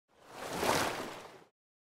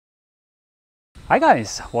Hi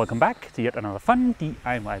guys, welcome back to yet another fun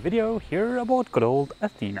DIY video here about good old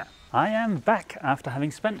Athena. I am back after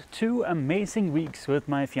having spent 2 amazing weeks with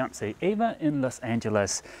my fiancée Ava in Los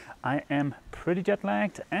Angeles. I am pretty jet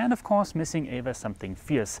lagged and of course missing Ava something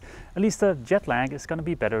fierce. At least the jet lag is going to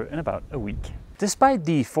be better in about a week. Despite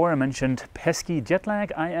the aforementioned pesky jet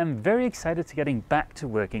lag, I am very excited to getting back to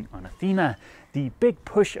working on Athena. The big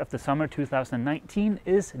push of the summer 2019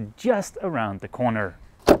 is just around the corner.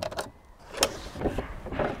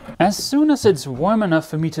 As soon as it's warm enough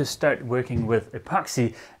for me to start working with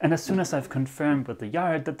epoxy, and as soon as I've confirmed with the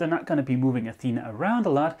yard that they're not going to be moving Athena around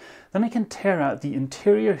a lot, then I can tear out the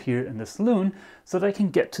interior here in the saloon so that I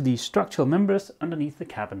can get to the structural members underneath the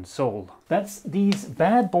cabin sole. That's these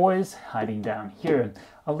bad boys hiding down here.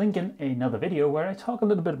 I'll link in another video where I talk a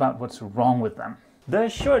little bit about what's wrong with them. The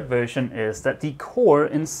short version is that the core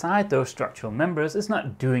inside those structural members is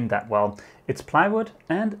not doing that well. It's plywood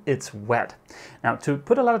and it's wet. Now, to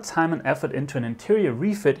put a lot of time and effort into an interior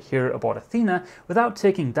refit here aboard Athena without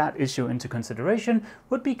taking that issue into consideration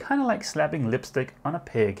would be kind of like slapping lipstick on a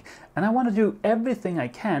pig. And I want to do everything I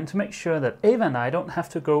can to make sure that Ava and I don't have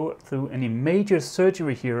to go through any major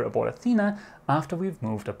surgery here aboard Athena after we've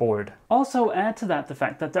moved aboard. Also add to that the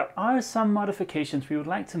fact that there are some modifications we would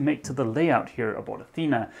like to make to the layout here aboard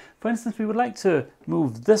Athena. For instance, we would like to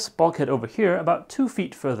move this bulkhead over here about 2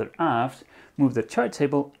 feet further aft, move the chart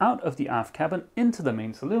table out of the aft cabin into the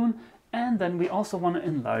main saloon, and then we also want to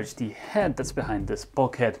enlarge the head that's behind this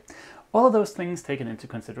bulkhead. All of those things taken into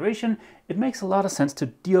consideration, it makes a lot of sense to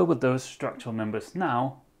deal with those structural members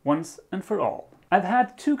now, once and for all. I've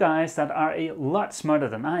had 2 guys that are a lot smarter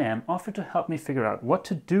than I am offer to help me figure out what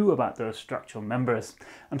to do about those structural members.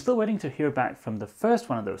 I'm still waiting to hear back from the first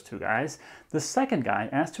one of those 2 guys. The second guy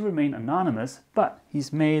asked to remain anonymous, but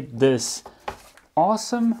he's made this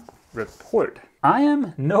awesome report. I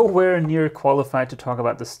am nowhere near qualified to talk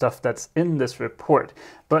about the stuff that's in this report,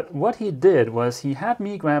 but what he did was he had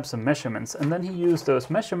me grab some measurements and then he used those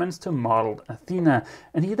measurements to model Athena,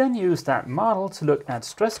 and he then used that model to look at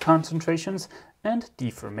stress concentrations and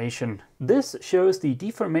deformation. This shows the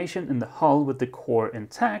deformation in the hull with the core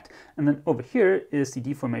intact, and then over here is the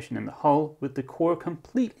deformation in the hull with the core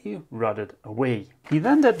completely rotted away. He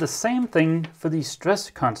then did the same thing for the stress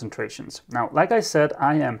concentrations. Now, like I said,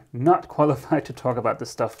 I am not qualified to talk about the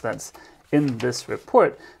stuff that's in this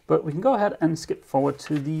report, but we can go ahead and skip forward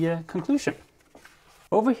to the conclusion.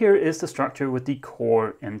 Over here is the structure with the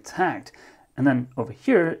core intact, and then over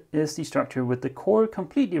here is the structure with the core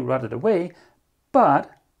completely rotted away,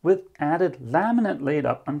 but with added laminate laid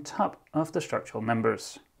up on top of the structural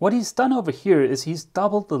members. What he's done over here is he's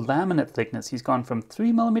doubled the laminate thickness. He's gone from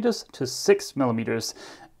 3 millimeters to 6 millimeters,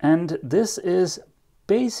 and this is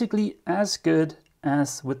basically as good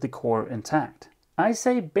as with the core intact. I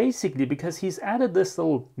say basically because he's added this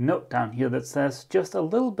little note down here that says just a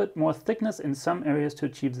little bit more thickness in some areas to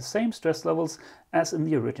achieve the same stress levels as in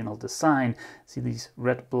the original design. See these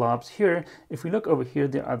red blobs here? If we look over here,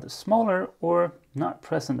 they are either smaller or not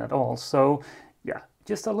present at all. So yeah,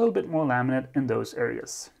 just a little bit more laminate in those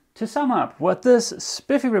areas. To sum up, what this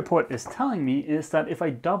spiffy report is telling me is that if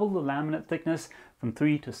I double the laminate thickness from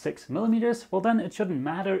 3 to 6 millimeters, well then it shouldn't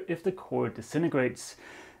matter if the core disintegrates.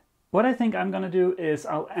 What I think I'm going to do is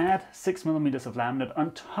I'll add 6 millimeters of laminate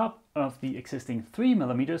on top of the existing 3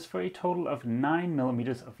 millimeters for a total of 9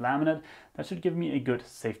 millimeters of laminate. That should give me a good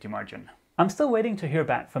safety margin. I'm still waiting to hear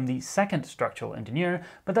back from the second structural engineer,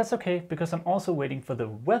 but that's okay because I'm also waiting for the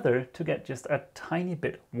weather to get just a tiny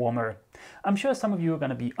bit warmer. I'm sure some of you are going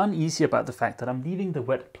to be uneasy about the fact that I'm leaving the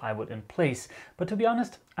wet plywood in place, but to be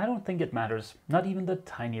honest, I don't think it matters, not even the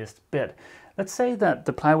tiniest bit. Let's say that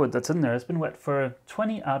the plywood that's in there has been wet for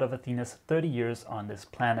 20 out of Athena's 30 years on this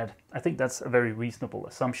planet. I think that's a very reasonable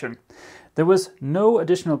assumption. There was no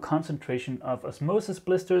additional concentration of osmosis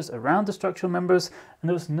blisters around the structural members, and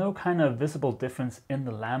there was no kind of visible difference in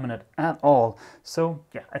the laminate at all. So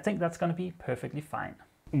yeah, I think that's going to be perfectly fine.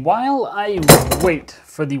 While I wait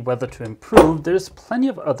for the weather to improve, there's plenty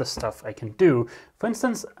of other stuff I can do. For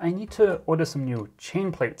instance, I need to order some new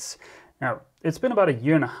chain plates. Now, it's been about 1.5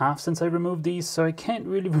 years since I removed these, so I can't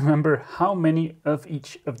really remember how many of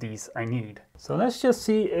each of these I need. So let's just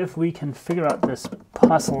see if we can figure out this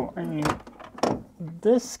puzzle. I mean,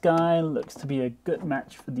 this guy looks to be a good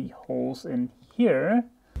match for the holes in here,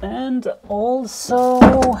 and also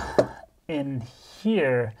in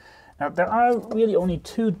here. Now, there are really only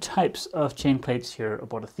 2 types of chain plates here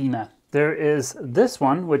aboard Athena. There is this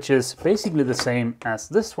one, which is basically the same as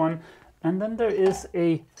this one, and then there is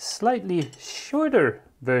a slightly shorter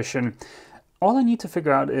version. All I need to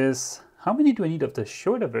figure out is how many do I need of the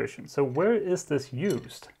shorter version? So where is this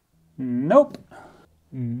used? Nope.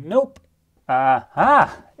 Nope.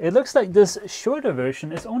 Aha! It looks like this shorter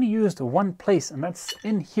version is only used one place, and that's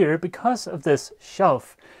in here because of this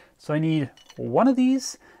shelf. So I need one of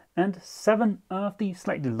these and 7 of the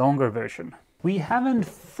slightly longer version. We haven't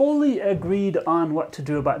fully agreed on what to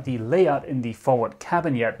do about the layout in the forward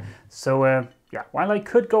cabin yet. So yeah, while I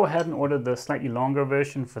could go ahead and order the slightly longer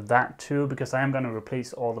version for that too, because I am going to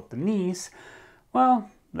replace all of the knees, well,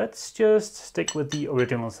 let's just stick with the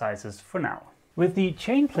original sizes for now. With the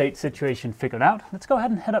chain plate situation figured out, let's go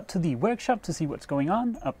ahead and head up to the workshop to see what's going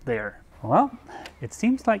on up there. Well, it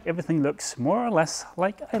seems like everything looks more or less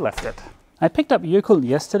like I left it. I picked up Jökull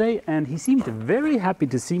yesterday and he seemed very happy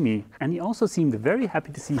to see me, and he also seemed very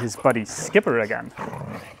happy to see his buddy Skipper again.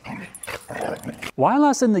 While I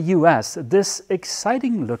was in the US, this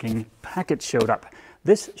exciting looking package showed up.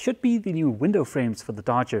 This should be the new window frames for the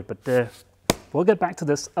Dodger, but we'll get back to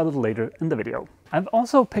this a little later in the video. I've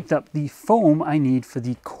also picked up the foam I need for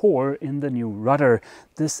the core in the new rudder.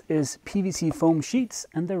 This is PVC foam sheets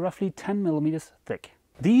and they're roughly 10 millimeters thick.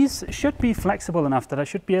 These should be flexible enough that I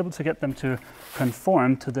should be able to get them to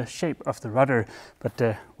conform to the shape of the rudder,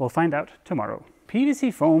 but we'll find out tomorrow.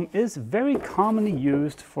 PVC foam is very commonly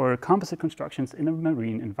used for composite constructions in a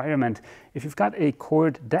marine environment. If you've got a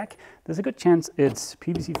cored deck, there's a good chance it's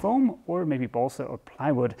PVC foam or maybe balsa or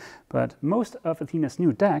plywood, but most of Athena's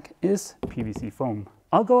new deck is PVC foam.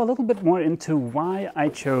 I'll go a little bit more into why I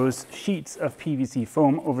chose sheets of PVC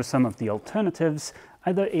foam over some of the alternatives,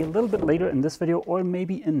 either a little bit later in this video or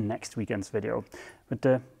maybe in next weekend's video.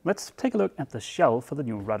 But let's take a look at the shell for the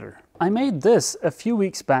new rudder. I made this a few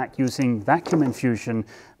weeks back using vacuum infusion,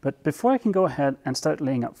 but before I can go ahead and start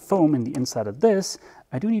laying up foam in the inside of this,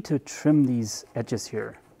 I do need to trim these edges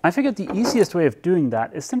here. I figured the easiest way of doing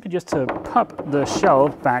that is simply just to pop the shell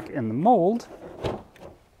back in the mold.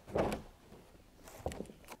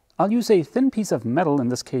 I'll use a thin piece of metal, in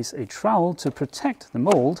this case a trowel, to protect the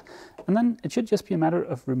mold, and then it should just be a matter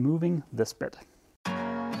of removing this bit.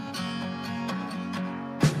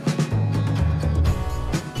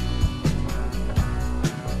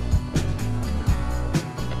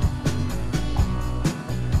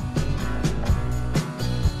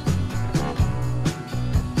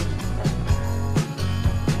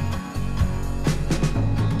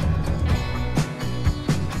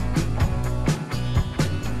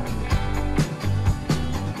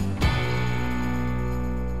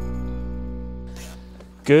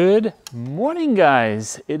 Good morning,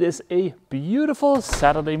 guys. It is a beautiful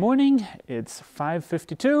Saturday morning. It's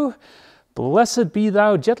 5:52. Blessed be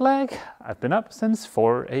thou jet lag. I've been up since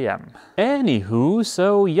 4 a.m. Anywho,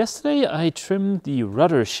 so yesterday I trimmed the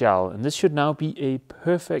rudder shell, and this should now be a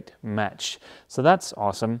perfect match. So that's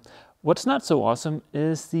awesome. What's not so awesome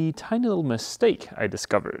is the tiny little mistake I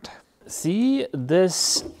discovered. See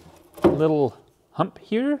this little hump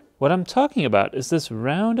here? What I'm talking about is this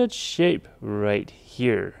rounded shape right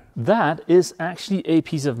here. That is actually a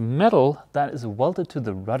piece of metal that is welded to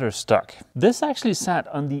the rudder stock. This actually sat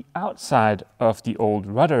on the outside of the old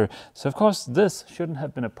rudder, so of course this shouldn't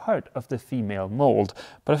have been a part of the female mold,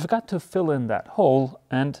 but I forgot to fill in that hole,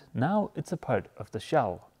 and now it's a part of the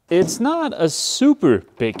shell. It's not a super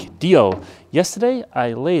big deal. Yesterday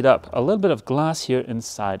I laid up a little bit of glass here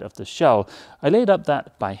inside of the shell. I laid up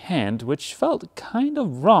that by hand, which felt kind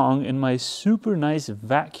of wrong in my super nice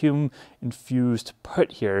vacuum infused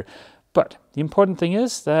part here. But the important thing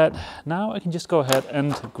is that now I can just go ahead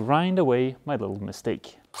and grind away my little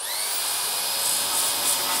mistake.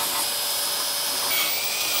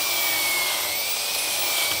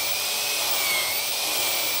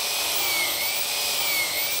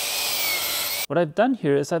 What I've done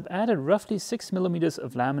here is I've added roughly 6 millimeters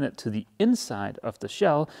of laminate to the inside of the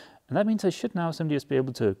shell, and that means I should now simply just be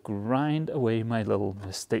able to grind away my little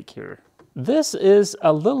mistake here. This is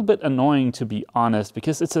a little bit annoying, to be honest,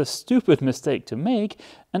 because it's a stupid mistake to make,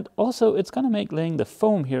 and also it's going to make laying the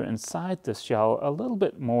foam here inside the shell a little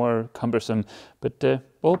bit more cumbersome, but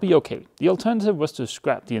we'll be okay. The alternative was to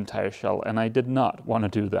scrap the entire shell, and I did not want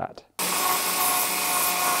to do that.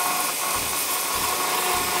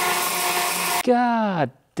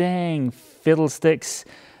 God dang fiddlesticks.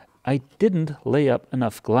 I didn't lay up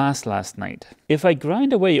enough glass last night. If I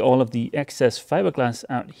grind away all of the excess fiberglass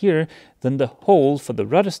out here, then the hole for the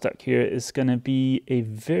rudder stock here is going to be a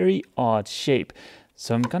very odd shape.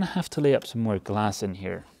 So I'm going to have to lay up some more glass in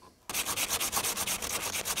here.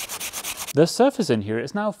 The surface in here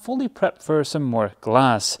is now fully prepped for some more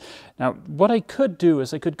glass. Now, what I could do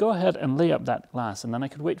is I could go ahead and lay up that glass, and then I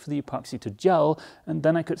could wait for the epoxy to gel, and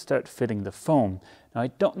then I could start fitting the foam. Now I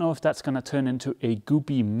don't know if that's going to turn into a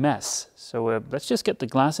goopy mess, so let's just get the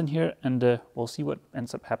glass in here and we'll see what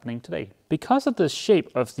ends up happening today. Because of the shape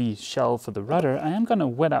of the shell for the rudder, I am going to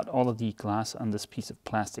wet out all of the glass on this piece of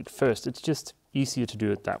plastic first. It's just easier to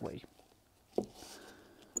do it that way.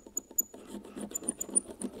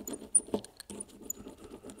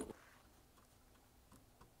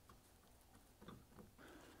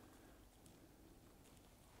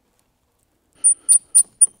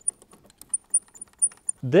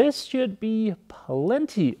 This should be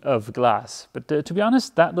plenty of glass, but to be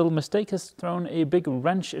honest, that little mistake has thrown a big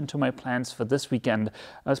wrench into my plans for this weekend.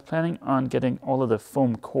 I was planning on getting all of the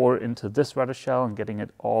foam core into this rudder shell and getting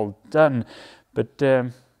it all done, but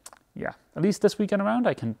yeah, at least this weekend around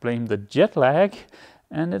I can blame the jet lag,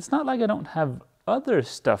 and it's not like I don't have other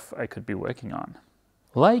stuff I could be working on.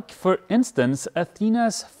 Like, for instance,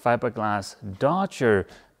 Athena's fiberglass dodger,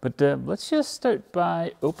 but let's just start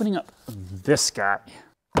by opening up this guy.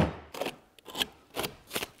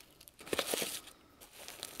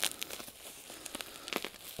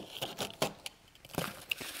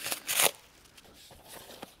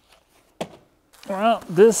 Well,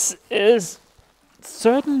 this is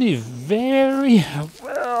certainly very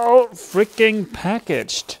well freaking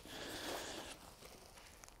packaged.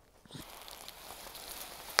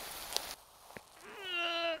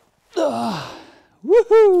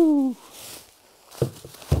 Woohoo!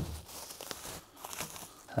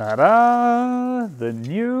 Ta-da! The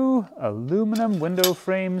new aluminum window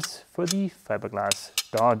frames for the fiberglass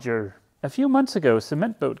Dodger. A few months ago,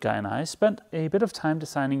 Cement Boat Guy and I spent a bit of time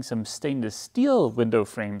designing some stainless steel window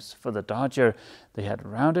frames for the Dodger. They had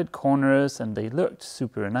rounded corners and they looked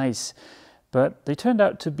super nice, but they turned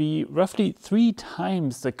out to be roughly 3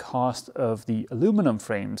 times the cost of the aluminum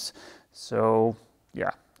frames. So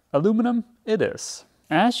yeah, aluminum it is.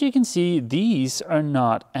 As you can see, these are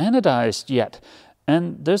not anodized yet,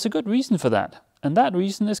 and there's a good reason for that, and that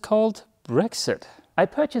reason is called Brexit. I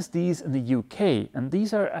purchased these in the UK, and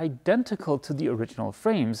these are identical to the original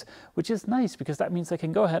frames, which is nice because that means I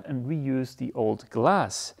can go ahead and reuse the old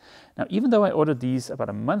glass. Now, even though I ordered these about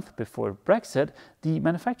a month before Brexit, the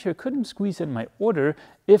manufacturer couldn't squeeze in my order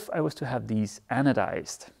if I was to have these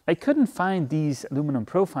anodized. I couldn't find these aluminum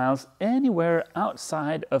profiles anywhere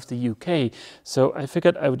outside of the UK, so I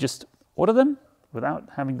figured I would just order them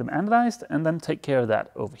without having them anodized and then take care of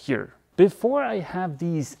that over here. Before I have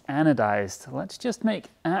these anodized, let's just make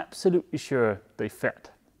absolutely sure they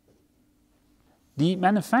fit. The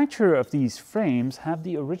manufacturer of these frames have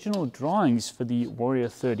the original drawings for the Warrior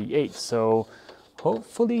 38, so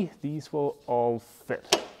hopefully these will all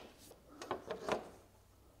fit.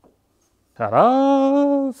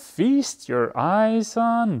 Ta-da! Feast your eyes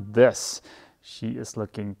on this. She is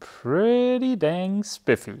looking pretty dang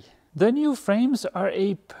spiffy. The new frames are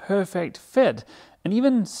a perfect fit, and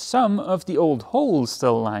even some of the old holes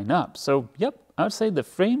still line up. So yep, I would say the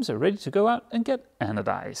frames are ready to go out and get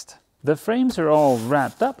anodized. The frames are all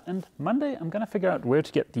wrapped up, and Monday I'm gonna figure out where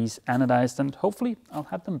to get these anodized, and hopefully I'll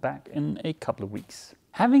have them back in a couple of weeks.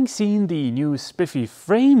 Having seen the new spiffy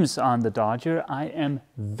frames on the Dodger, I am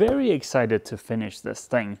very excited to finish this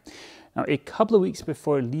thing. Now, a couple of weeks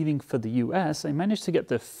before leaving for the US, I managed to get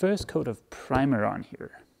the first coat of primer on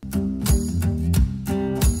here.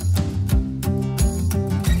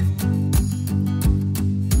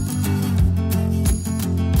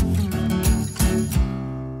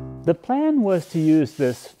 The plan was to use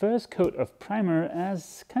this first coat of primer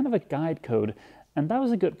as kind of a guide coat, and that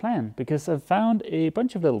was a good plan because I found a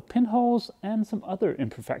bunch of little pinholes and some other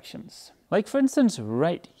imperfections. Like for instance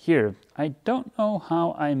right here, I don't know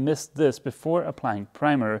how I missed this before applying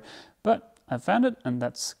primer, but I found it and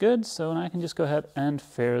that's good, so now I can just go ahead and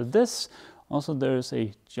fair this. Also, there's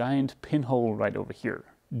a giant pinhole right over here.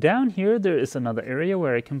 Down here there is another area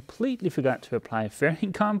where I completely forgot to apply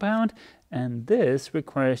fairing compound, and this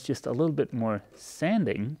requires just a little bit more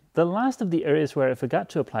sanding. The last of the areas where I forgot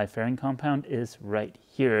to apply fairing compound is right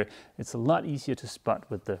here. It's a lot easier to spot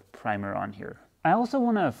with the primer on here. I also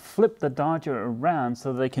want to flip the Dodger around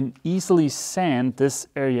so that I can easily sand this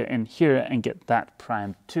area in here and get that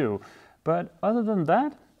primed too. But other than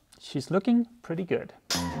that, she's looking pretty good.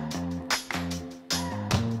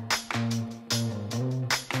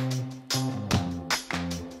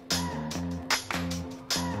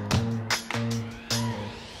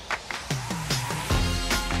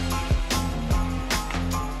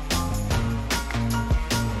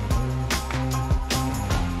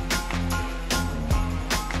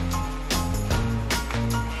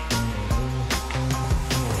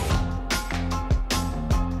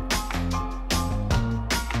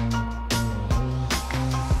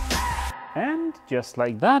 just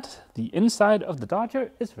like that, the inside of the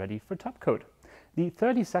Dodger is ready for top coat. The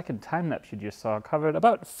 30-second time lapse you just saw covered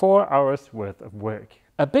about 4 hours worth of work.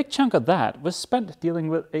 A big chunk of that was spent dealing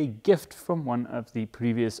with a gift from one of the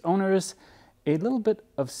previous owners, a little bit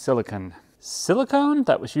of silicone. Silicone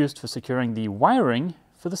that was used for securing the wiring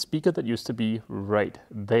for the speaker that used to be right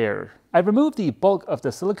there. I removed the bulk of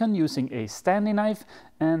the silicone using a Stanley knife,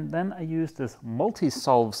 and then I used this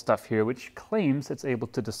multi-solve stuff here, which claims it's able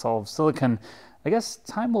to dissolve silicone. I guess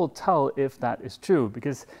time will tell if that is true,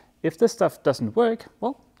 because if this stuff doesn't work,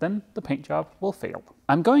 well, then the paint job will fail.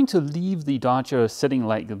 I'm going to leave the Dodger sitting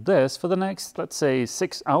like this for the next, let's say,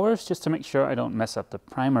 6 hours, just to make sure I don't mess up the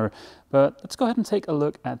primer. But let's go ahead and take a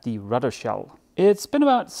look at the rudder shell. It's been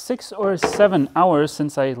about 6 or 7 hours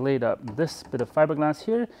since I laid up this bit of fiberglass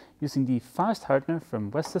here using the fast hardener from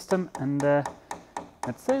West System, and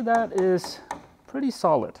I'd say that is pretty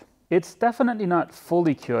solid. It's definitely not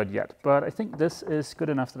fully cured yet, but I think this is good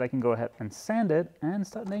enough that I can go ahead and sand it and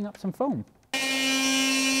start laying up some foam.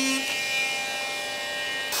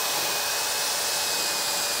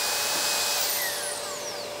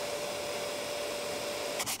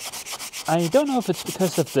 I don't know if it's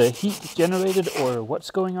because of the heat generated or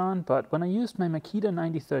what's going on, but when I used my Makita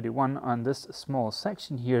 9031 on this small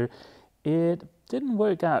section here, it didn't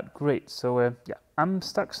work out great. So yeah, I'm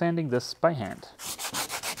stuck sanding this by hand.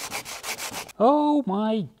 Oh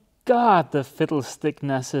my God, the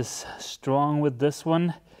fiddlestickness is strong with this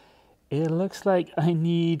one. It looks like I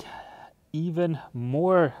need even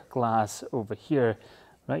more glass over here.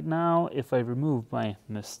 Right now, if I remove my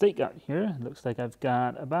mistake out here, it looks like I've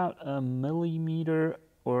got about 1 millimeter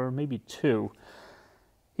or maybe 2.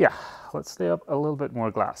 Yeah, let's lay up a little bit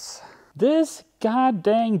more glass. This god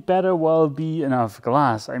dang better well be enough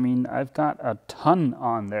glass. I mean, I've got a ton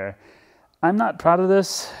on there. I'm not proud of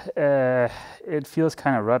this. It feels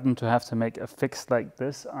kind of rotten to have to make a fix like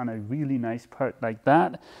this on a really nice part like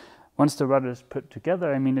that. Once the rudder is put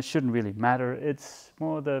together, I mean, it shouldn't really matter. It's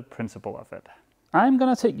more the principle of it. I'm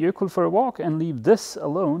gonna take Jökull for a walk and leave this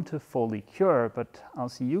alone to fully cure, but I'll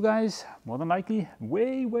see you guys, more than likely,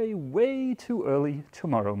 way too early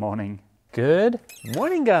tomorrow morning. Good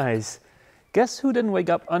morning, guys. Guess who didn't wake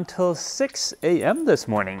up until 6 a.m. this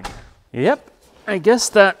morning? Yep, I guess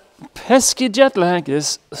that pesky jet lag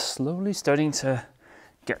is slowly starting to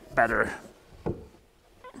get better.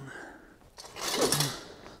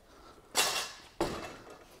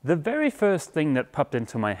 The very first thing that popped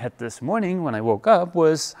into my head this morning when I woke up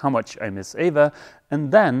was how much I miss Ava,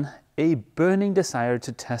 and then a burning desire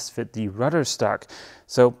to test fit the rudder stock.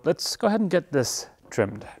 So let's go ahead and get this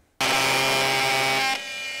trimmed.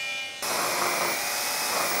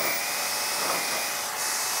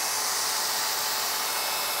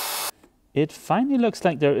 It finally looks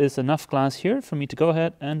like there is enough glass here for me to go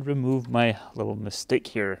ahead and remove my little mistake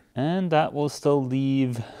here. And that will still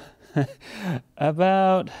leave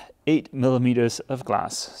about 8 millimeters of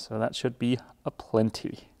glass. So that should be a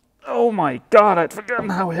plenty. Oh my God, I'd forgotten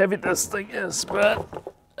how heavy this thing is,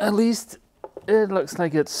 but at least it looks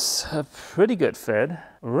like it's a pretty good fit.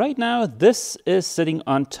 Right now, this is sitting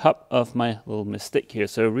on top of my little mistake here.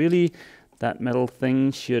 So really, that metal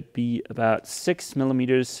thing should be about 6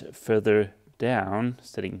 millimeters further down,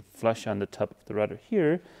 sitting flush on the top of the rudder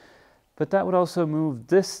here. But that would also move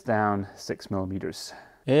this down 6 millimeters.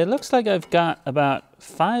 It looks like I've got about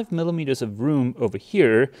 5 millimeters of room over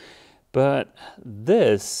here, but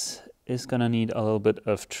this is gonna need a little bit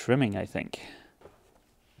of trimming, I think.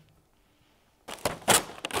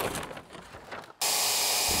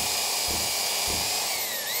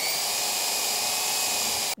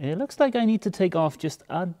 It looks like I need to take off just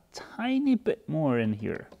a tiny bit more in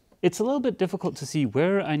here. It's a little bit difficult to see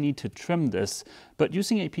where I need to trim this, but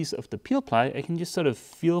using a piece of the peel ply, I can just sort of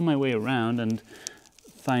feel my way around and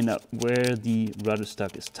find out where the rudder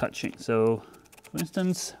stock is touching. So, for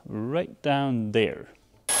instance, right down there.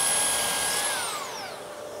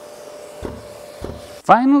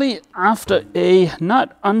 Finally, after a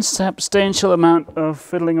not unsubstantial amount of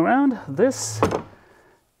fiddling around, this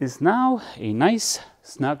is now a nice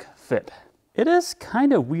snug fit. It is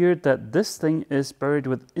kind of weird that this thing is buried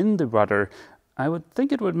within the rudder. I would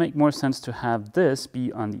think it would make more sense to have this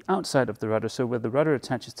be on the outside of the rudder, so where the rudder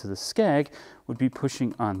attaches to the skag would be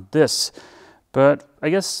pushing on this. But I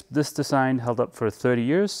guess this design held up for 30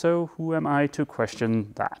 years, so who am I to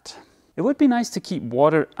question that? It would be nice to keep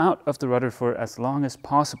water out of the rudder for as long as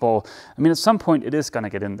possible. I mean, at some point it is going to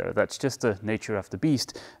get in there. That's just the nature of the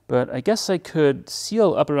beast. But I guess I could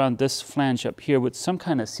seal up around this flange up here with some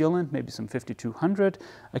kind of sealant, maybe some 5200.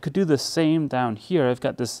 I could do the same down here. I've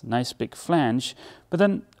got this nice big flange. But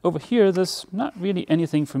then over here, there's not really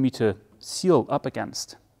anything for me to seal up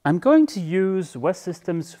against. I'm going to use West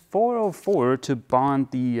Systems 404 to bond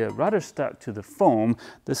the rudder stud to the foam.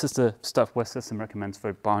 This is the stuff West System recommends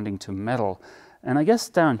for bonding to metal. And I guess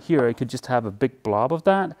down here I could just have a big blob of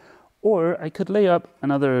that, or I could lay up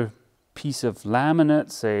another piece of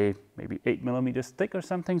laminate, say maybe 8mm thick or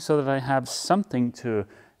something, so that I have something to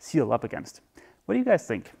seal up against. What do you guys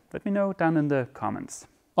think? Let me know down in the comments.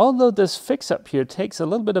 Although this fix-up here takes a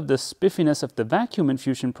little bit of the spiffiness of the vacuum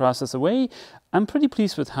infusion process away, I'm pretty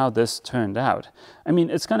pleased with how this turned out. I mean,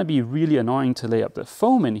 it's going to be really annoying to lay up the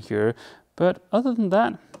foam in here, but other than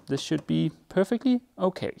that, this should be perfectly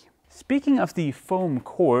okay. Speaking of the foam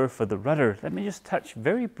core for the rudder, let me just touch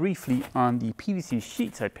very briefly on the PVC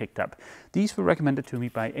sheets I picked up. These were recommended to me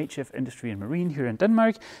by HF Industry and Marine here in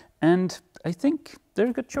Denmark, and I think they're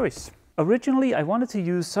a good choice. Originally, I wanted to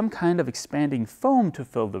use some kind of expanding foam to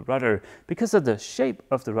fill the rudder. Because of the shape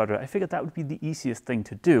of the rudder, I figured that would be the easiest thing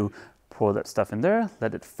to do. Pour that stuff in there,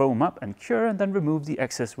 let it foam up and cure, and then remove the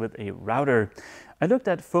excess with a router. I looked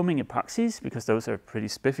at foaming epoxies because those are pretty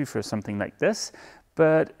spiffy for something like this.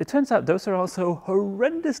 But it turns out those are also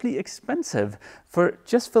horrendously expensive. For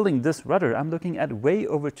just filling this rudder, I'm looking at way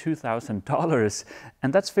over $2,000,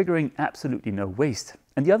 and that's figuring absolutely no waste.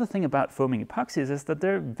 And the other thing about foaming epoxies is that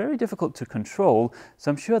they're very difficult to control,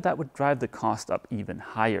 so I'm sure that would drive the cost up even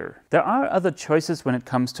higher. There are other choices when it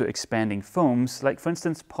comes to expanding foams, like for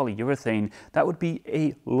instance polyurethane. That would be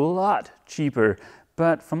a lot cheaper,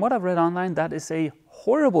 but from what I've read online, that is a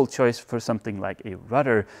horrible choice for something like a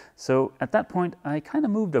rudder. So at that point, I kind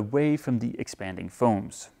of moved away from the expanding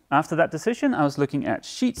foams. After that decision, I was looking at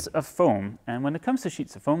sheets of foam. And when it comes to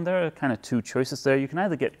sheets of foam, there are kind of two choices there. You can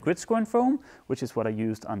either get grit scorn foam, which is what I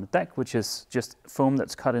used on the deck, which is just foam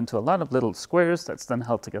that's cut into a lot of little squares that's then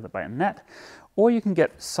held together by a net. Or you can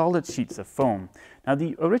get solid sheets of foam. Now,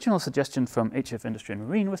 the original suggestion from HF Industry and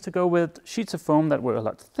Marine was to go with sheets of foam that were a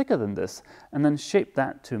lot thicker than this, and then shape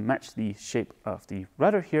that to match the shape of the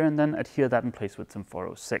rudder here, and then adhere that in place with some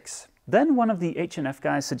 406. Then one of the H&F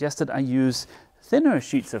guys suggested I use thinner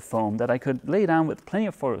sheets of foam that I could lay down with plenty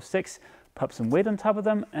of 406, pop some weight on top of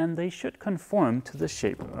them, and they should conform to the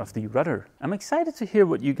shape of the rudder. I'm excited to hear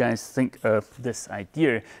what you guys think of this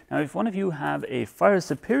idea. Now, if one of you have a far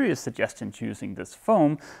superior suggestion to using this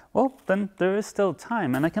foam, well, then there is still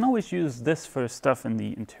time, and I can always use this for stuff in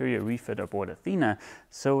the interior refit aboard Athena.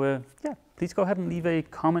 So yeah, please go ahead and leave a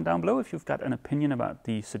comment down below if you've got an opinion about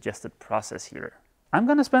the suggested process here. I'm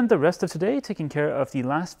going to spend the rest of today taking care of the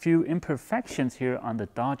last few imperfections here on the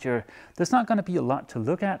Dodger. There's not going to be a lot to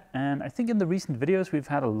look at, and I think in the recent videos we've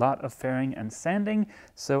had a lot of fairing and sanding,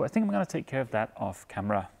 so I think I'm going to take care of that off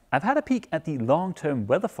camera. I've had a peek at the long-term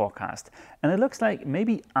weather forecast, and it looks like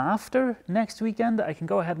maybe after next weekend I can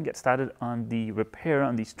go ahead and get started on the repair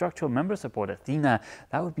on the structural members aboard Athena.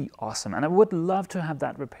 That would be awesome, and I would love to have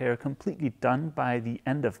that repair completely done by the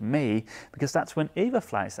end of May, because that's when Ava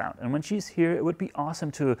flies out, and when she's here it would be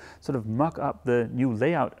awesome to sort of mock up the new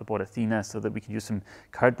layout aboard Athena so that we can use some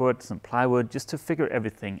cardboard, some plywood, just to figure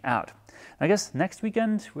everything out. I guess next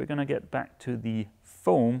weekend we're going to get back to the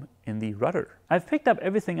foam in the rudder. I've picked up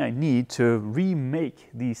everything I need to remake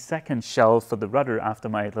the second shell for the rudder after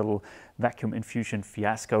my little vacuum infusion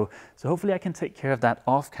fiasco. So hopefully I can take care of that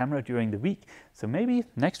off camera during the week. So maybe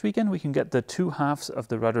next weekend we can get the two halves of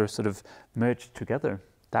the rudder sort of merged together.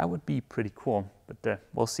 That would be pretty cool, but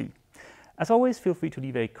we'll see. As always, feel free to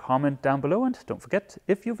leave a comment down below, and don't forget,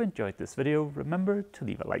 if you've enjoyed this video, remember to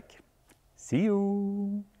leave a like. See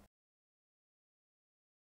you!